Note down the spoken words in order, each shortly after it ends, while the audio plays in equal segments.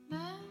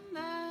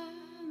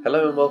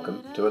Hello and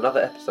welcome to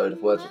another episode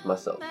of Words with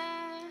Myself.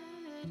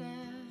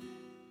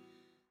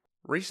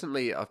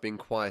 Recently I've been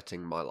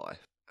quieting my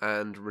life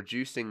and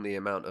reducing the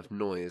amount of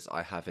noise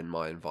I have in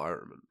my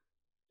environment.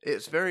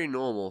 It's very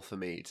normal for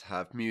me to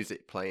have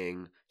music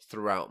playing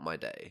throughout my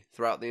day,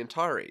 throughout the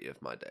entirety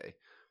of my day,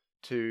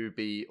 to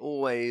be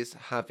always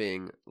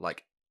having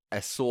like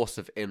a source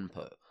of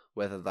input,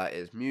 whether that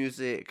is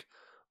music,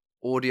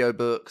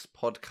 audiobooks,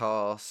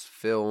 podcasts,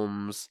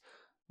 films,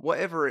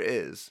 whatever it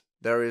is.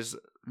 There is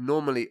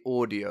normally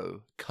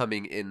audio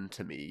coming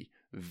into me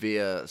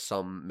via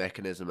some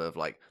mechanism of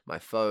like my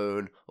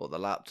phone or the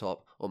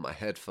laptop or my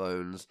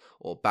headphones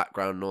or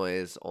background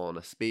noise on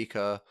a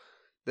speaker.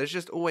 There's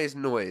just always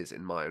noise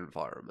in my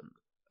environment.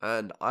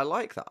 And I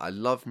like that. I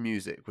love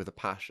music with a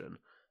passion.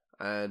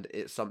 And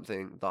it's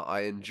something that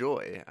I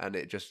enjoy. And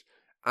it just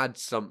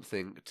adds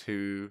something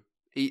to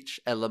each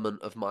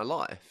element of my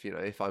life. You know,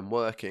 if I'm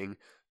working,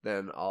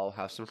 then I'll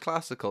have some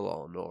classical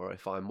on. Or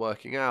if I'm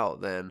working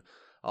out, then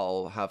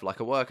I'll have like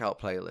a workout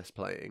playlist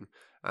playing.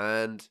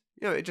 And,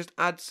 you know, it just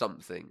adds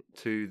something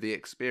to the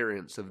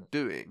experience of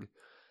doing.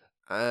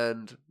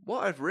 And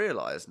what I've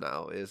realized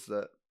now is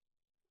that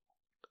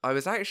I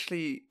was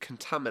actually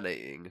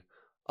contaminating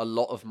a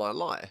lot of my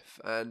life.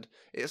 And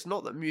it's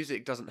not that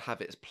music doesn't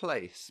have its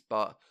place,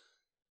 but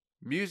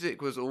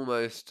music was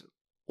almost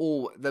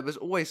there was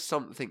always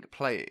something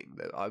playing.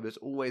 I was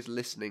always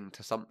listening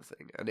to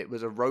something, and it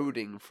was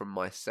eroding from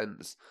my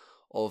sense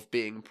of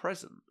being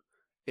present.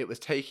 It was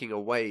taking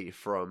away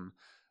from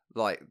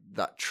like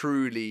that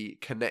truly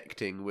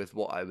connecting with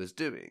what I was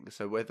doing.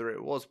 So whether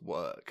it was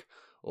work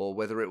or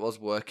whether it was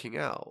working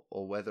out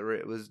or whether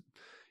it was,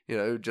 you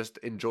know, just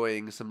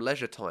enjoying some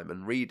leisure time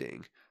and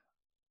reading,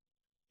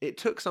 it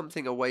took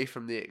something away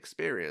from the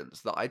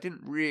experience that I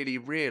didn't really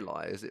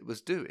realize it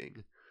was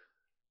doing,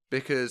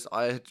 because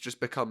I had just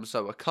become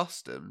so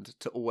accustomed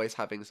to always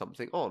having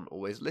something on,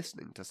 always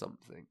listening to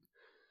something.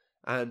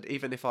 And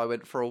even if I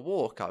went for a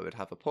walk, I would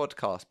have a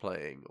podcast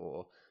playing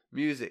or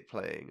music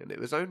playing. And it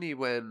was only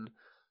when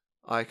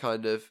I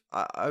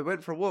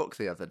went for a walk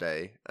the other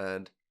day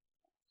and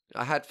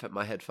I had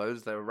my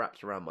headphones, they were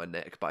wrapped around my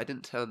neck, but I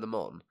didn't turn them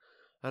on.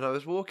 And I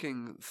was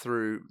walking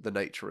through the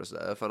nature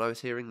reserve and I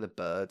was hearing the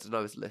birds and I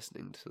was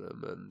listening to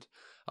them and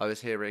I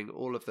was hearing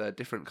all of their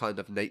different kind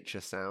of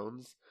nature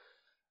sounds.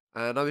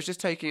 And I was just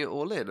taking it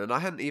all in, and I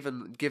hadn't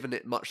even given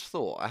it much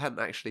thought. I hadn't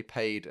actually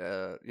made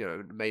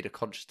a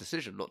conscious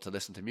decision not to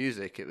listen to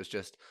music. It was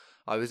just,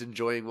 I was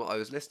enjoying what I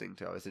was listening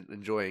to. I was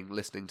enjoying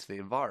listening to the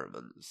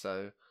environment.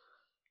 So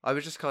I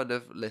was just kind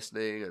of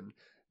listening, and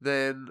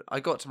then I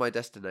got to my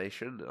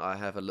destination. I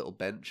have a little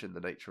bench in the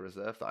nature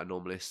reserve that I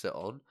normally sit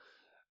on,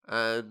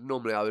 and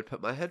normally I would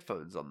put my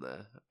headphones on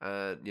there,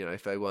 and, you know,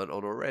 if they weren't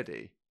on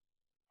already.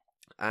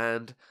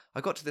 And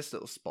I got to this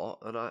little spot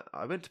and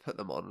I went to put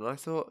them on and I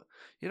thought,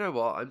 you know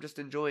what, I'm just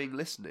enjoying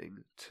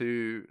listening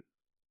to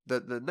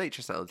the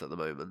nature sounds at the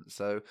moment,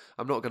 so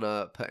I'm not going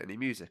to put any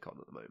music on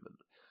at the moment.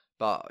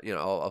 But, you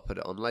know, I'll put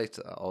it on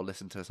later. I'll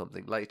listen to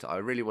something later. I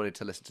really wanted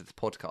to listen to the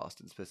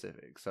podcast in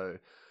specific, so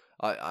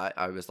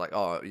I was like,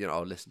 oh, you know,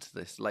 I'll listen to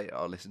this later.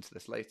 I'll listen to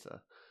this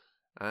later.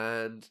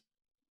 And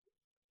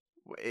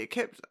it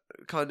kept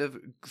kind of,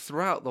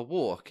 throughout the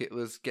walk, it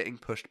was getting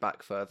pushed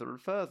back further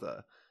and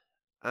further.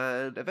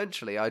 And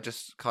eventually I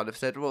just kind of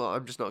said, well,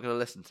 I'm just not going to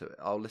listen to it.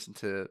 I'll listen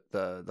to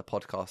the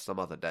podcast some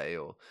other day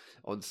or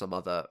on some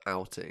other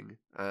outing.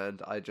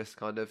 And I just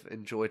kind of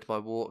enjoyed my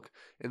walk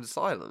in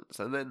silence.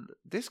 And then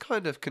this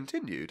kind of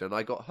continued and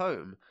I got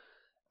home.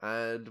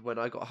 And when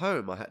I got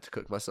home, I had to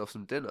cook myself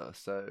some dinner.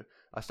 So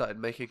I started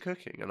making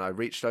cooking and I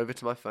reached over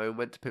to my phone,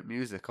 went to put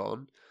music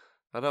on.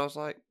 And I was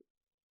like,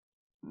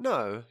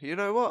 no, you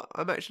know what?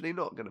 I'm actually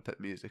not going to put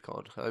music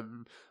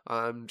on.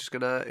 I'm just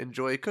going to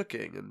enjoy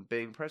cooking and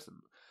being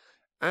present.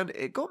 And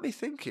it got me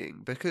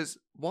thinking, because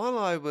while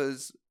I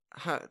was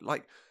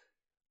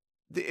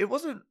it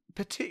wasn't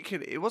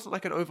it wasn't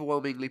like an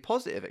overwhelmingly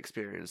positive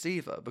experience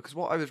either, because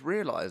what I was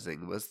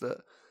realizing was that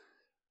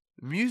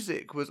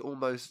music was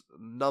almost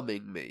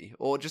numbing me,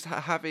 or just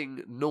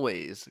having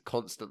noise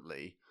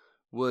constantly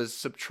was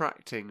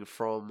subtracting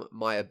from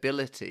my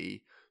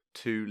ability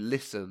to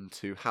listen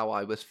to how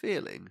I was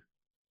feeling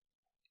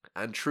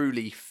and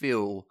truly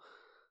feel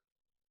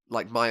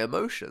like my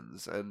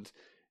emotions. And,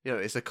 you know,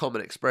 it's a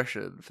common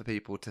expression for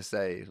people to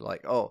say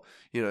like, oh,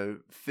 you know,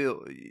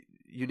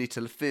 you need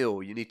to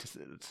feel, you need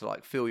to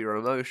like feel your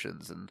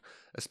emotions. And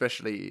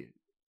especially,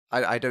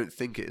 I don't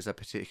think it is a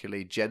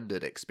particularly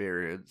gendered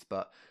experience,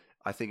 but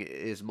I think it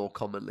is more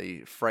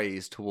commonly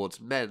phrased towards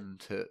men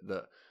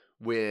that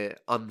we're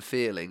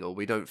unfeeling, or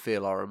we don't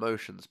feel our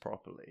emotions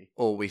properly,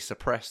 or we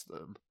suppress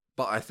them.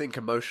 But I think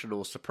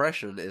emotional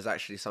suppression is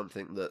actually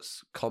something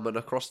that's common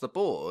across the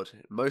board.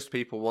 Most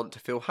people want to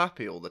feel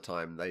happy all the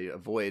time. They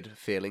avoid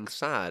feeling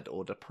sad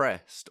or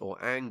depressed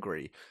or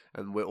angry,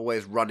 and we're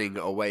always running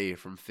away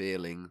from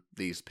feeling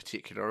these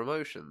particular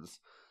emotions.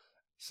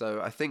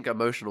 So I think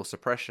emotional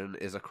suppression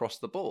is across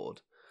the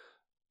board.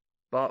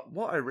 But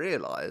what I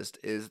realised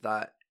is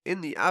that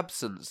in the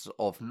absence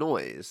of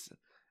noise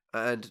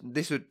And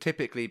this would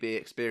typically be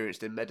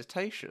experienced in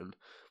meditation.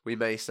 We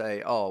may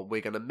say, oh,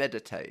 we're going to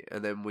meditate,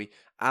 and then we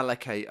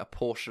allocate a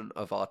portion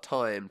of our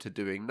time to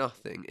doing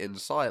nothing in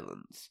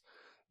silence.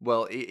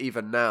 Well,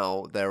 even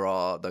now, there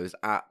are those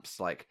apps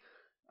like,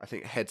 I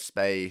think,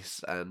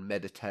 Headspace and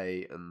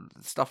Meditate and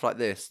stuff like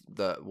this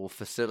that will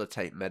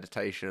facilitate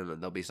meditation,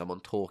 and there'll be someone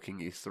talking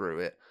you through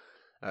it.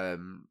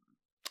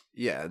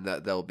 Yeah, and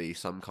that there'll be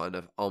some kind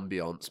of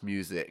ambiance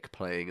music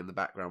playing in the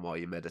background while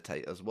you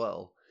meditate as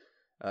well.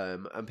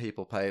 And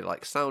people play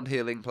like sound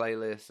healing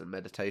playlists and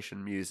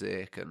meditation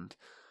music and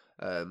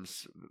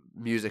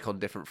music on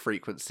different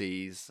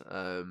frequencies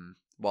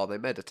while they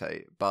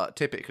meditate. But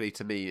typically,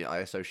 to me, I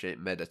associate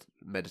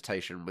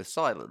meditation with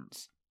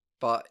silence.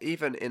 But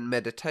even in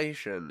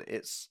meditation,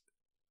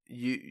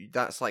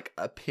 that's like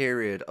a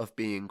period of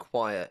being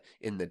quiet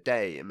in the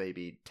day, and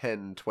maybe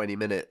 10, 20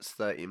 minutes,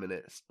 30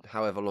 minutes,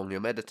 however long you're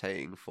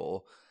meditating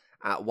for,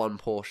 at one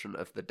portion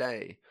of the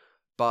day.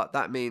 But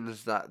that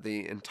means that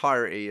the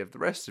entirety of the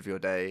rest of your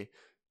day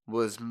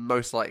was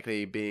most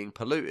likely being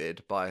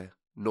polluted by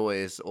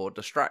noise or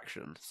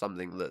distraction,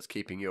 something that's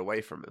keeping you away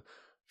from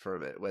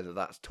it, whether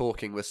that's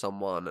talking with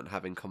someone and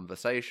having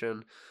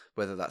conversation,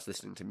 whether that's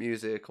listening to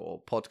music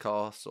or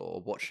podcasts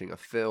or watching a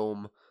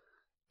film.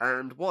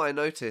 And what I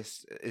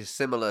noticed is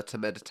similar to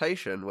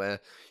meditation, where,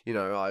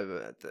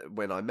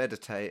 when I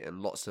meditate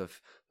and lots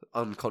of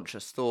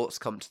unconscious thoughts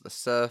come to the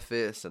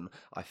surface and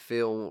I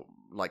feel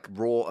like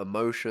raw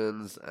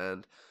emotions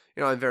and,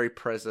 I'm very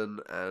present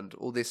and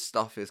all this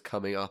stuff is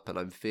coming up and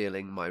I'm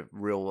feeling my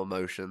real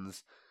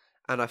emotions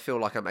and I feel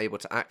like I'm able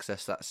to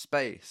access that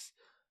space.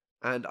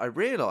 And I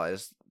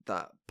realized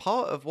that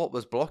part of what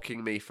was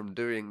blocking me from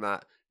doing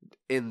that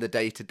in the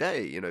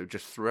day-to-day,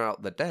 just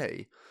throughout the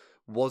day,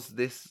 was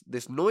this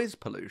noise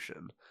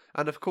pollution.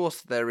 And of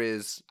course there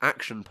is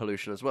action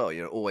pollution as well,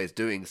 always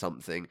doing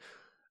something,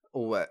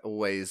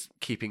 always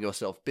keeping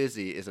yourself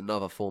busy is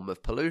another form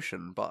of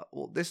pollution. But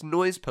this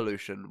noise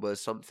pollution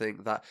was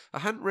something that I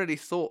hadn't really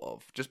thought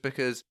of, just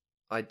because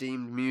I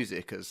deemed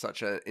music as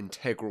such an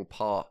integral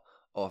part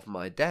of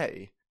my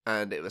day.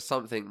 And it was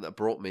something that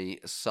brought me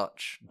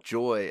such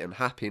joy and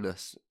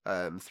happiness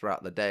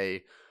throughout the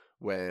day.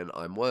 When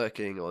I'm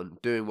working or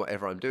doing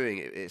whatever I'm doing,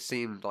 it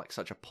seemed like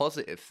such a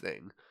positive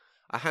thing.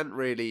 I hadn't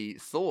really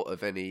thought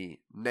of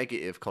any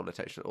negative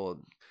connotation, or,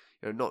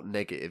 not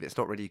negative, it's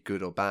not really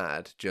good or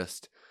bad,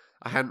 just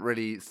I hadn't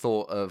really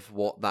thought of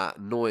what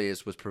that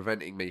noise was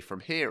preventing me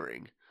from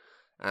hearing.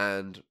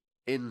 And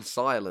in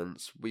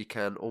silence, we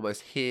can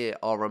almost hear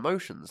our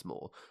emotions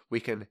more.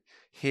 We can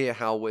hear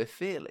how we're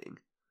feeling.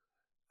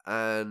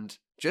 And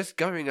just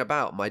going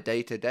about my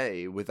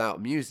day-to-day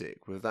without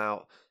music,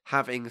 without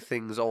having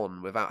things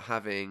on, without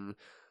having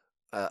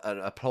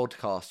a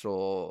podcast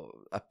or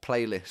a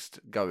playlist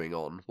going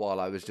on while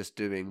I was just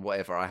doing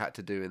whatever I had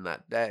to do in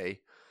that day,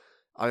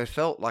 I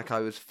felt like I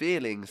was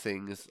feeling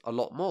things a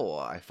lot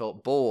more. I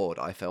felt bored,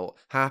 I felt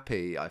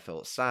happy, I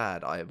felt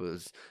sad, I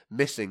was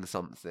missing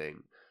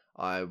something,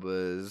 I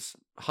was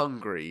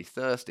hungry,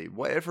 thirsty,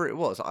 whatever it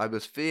was, I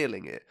was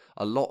feeling it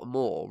a lot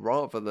more,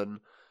 rather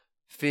than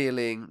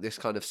feeling this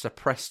kind of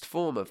suppressed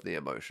form of the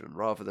emotion,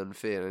 rather than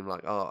feeling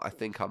like, oh, I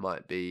think I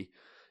might be,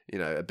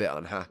 a bit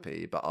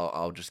unhappy, but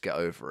I'll just get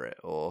over it,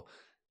 or,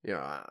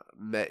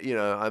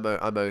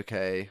 I'm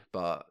okay,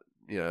 but,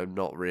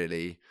 not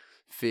really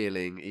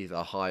feeling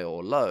either high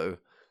or low.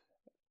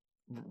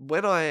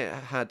 When I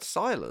had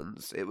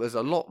silence, it was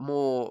a lot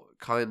more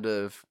kind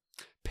of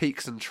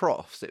peaks and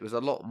troughs. It was a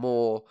lot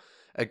more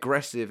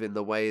aggressive in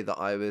the way that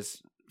I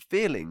was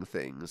feeling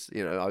things.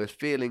 I was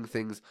feeling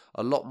things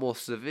a lot more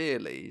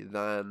severely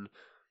than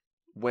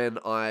when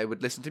I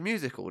would listen to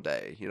music all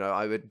day.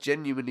 I would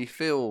genuinely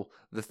feel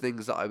the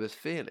things that I was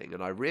feeling,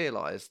 and I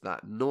realized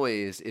that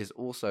noise is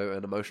also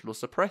an emotional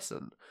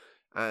suppressant,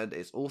 and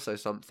it's also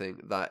something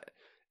that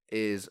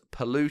is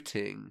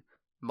polluting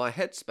my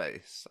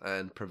headspace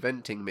and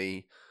preventing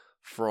me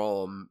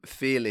from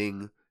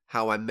feeling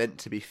how I'm meant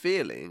to be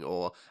feeling,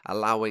 or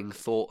allowing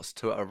thoughts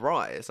to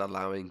arise,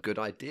 allowing good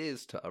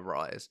ideas to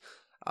arise,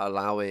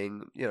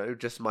 allowing,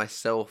 just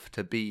myself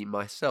to be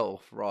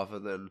myself, rather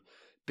than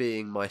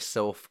being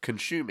myself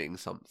consuming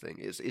something.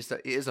 It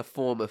is a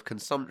form of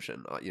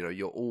consumption.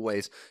 You're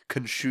always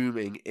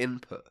consuming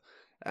input,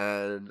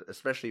 and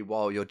especially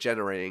while you're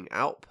generating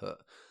output,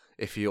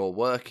 if you're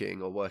working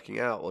or working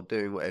out or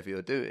doing whatever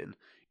you're doing,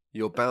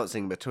 you're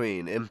bouncing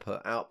between input,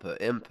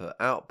 output,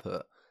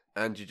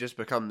 and you just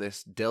become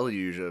this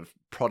deluge of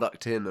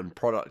product in and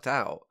product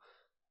out.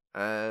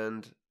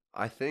 And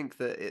I think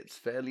that it's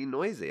fairly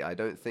noisy. I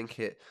don't think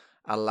it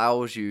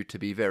allows you to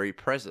be very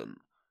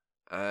present.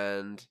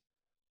 And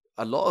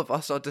a lot of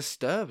us are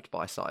disturbed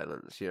by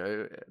silence,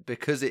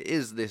 because it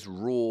is this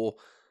raw,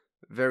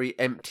 very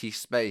empty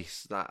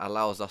space that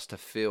allows us to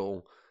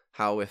feel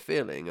how we're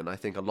feeling. And I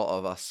think a lot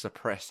of us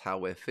suppress how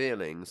we're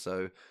feeling.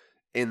 So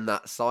in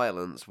that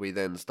silence, we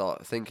then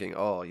start thinking,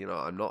 oh,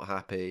 I'm not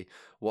happy.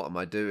 What am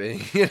I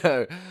doing?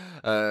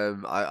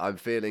 I'm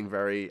feeling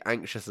very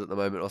anxious at the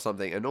moment or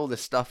something. And all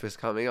this stuff is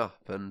coming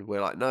up. And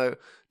we're like, no,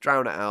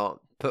 drown it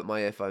out, put my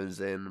earphones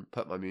in,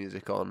 put my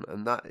music on.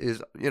 And that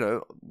is,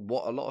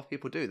 what a lot of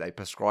people do. They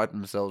prescribe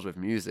themselves with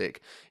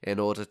music in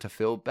order to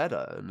feel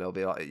better. And they'll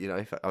be like,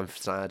 if I'm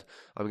sad,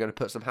 I'm going to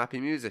put some happy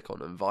music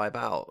on and vibe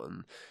out.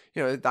 And,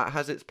 that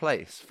has its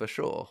place for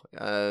sure.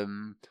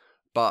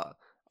 But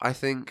I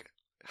think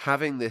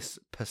having this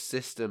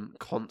persistent,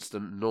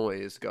 constant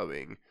noise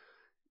going,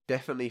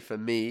 definitely for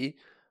me,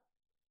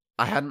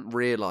 I hadn't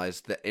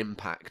realized the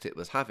impact it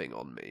was having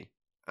on me.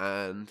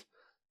 And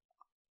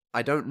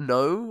I don't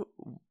know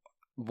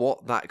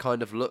what that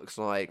kind of looks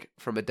like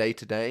from a day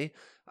to day.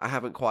 I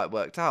haven't quite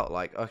worked out,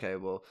 like, okay,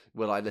 well,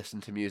 will I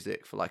listen to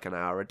music for like an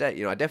hour a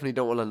day? I definitely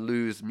don't want to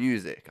lose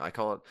music. I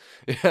can't,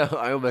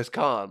 I almost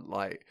can't.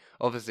 Like,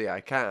 obviously I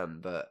can,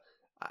 but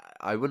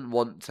I wouldn't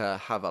want to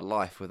have a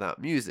life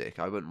without music.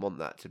 I wouldn't want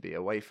that to be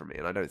away from me,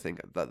 and I don't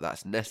think that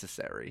that's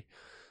necessary.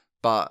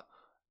 But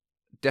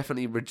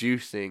definitely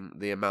reducing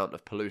the amount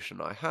of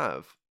pollution I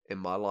have in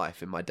my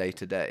life, in my day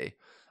to day,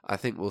 I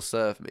think will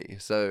serve me.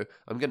 So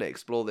I'm going to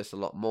explore this a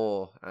lot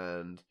more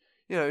and,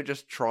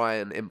 just try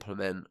and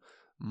implement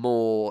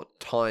more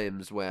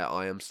times where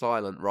I am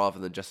silent rather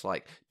than just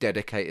like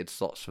dedicated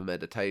slots for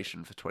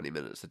meditation for 20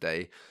 minutes a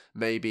day.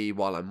 Maybe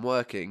while I'm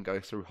working,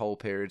 go through whole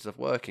periods of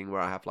working where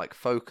I have like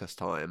focus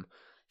time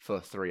for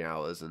 3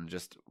 hours and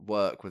just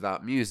work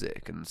without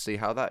music and see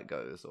how that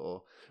goes.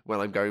 Or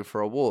when I'm going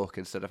for a walk,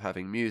 instead of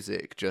having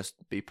music,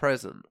 just be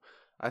present.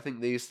 I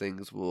think these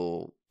things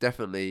will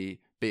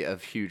definitely be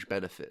of huge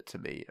benefit to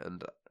me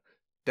and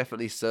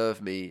definitely serve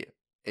me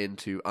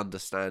into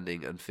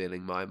understanding and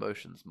feeling my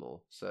emotions more.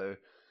 So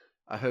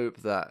I hope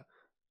that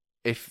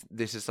if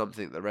this is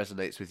something that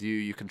resonates with you,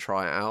 you can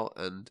try it out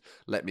and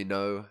let me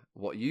know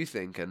what you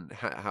think and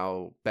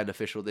how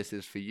beneficial this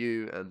is for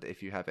you, and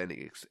if you have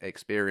any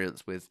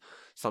experience with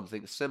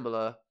something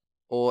similar,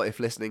 or if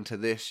listening to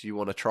this you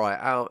want to try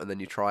it out and then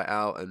you try it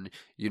out and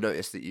you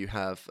notice that you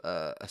have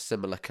a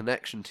similar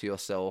connection to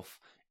yourself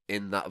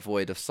in that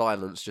void of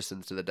silence, just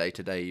into the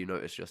day-to-day, you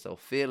notice yourself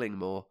feeling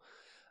more.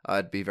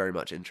 I'd be very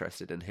much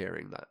interested in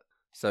hearing that.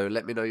 So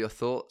let me know your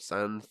thoughts,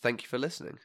 and thank you for listening.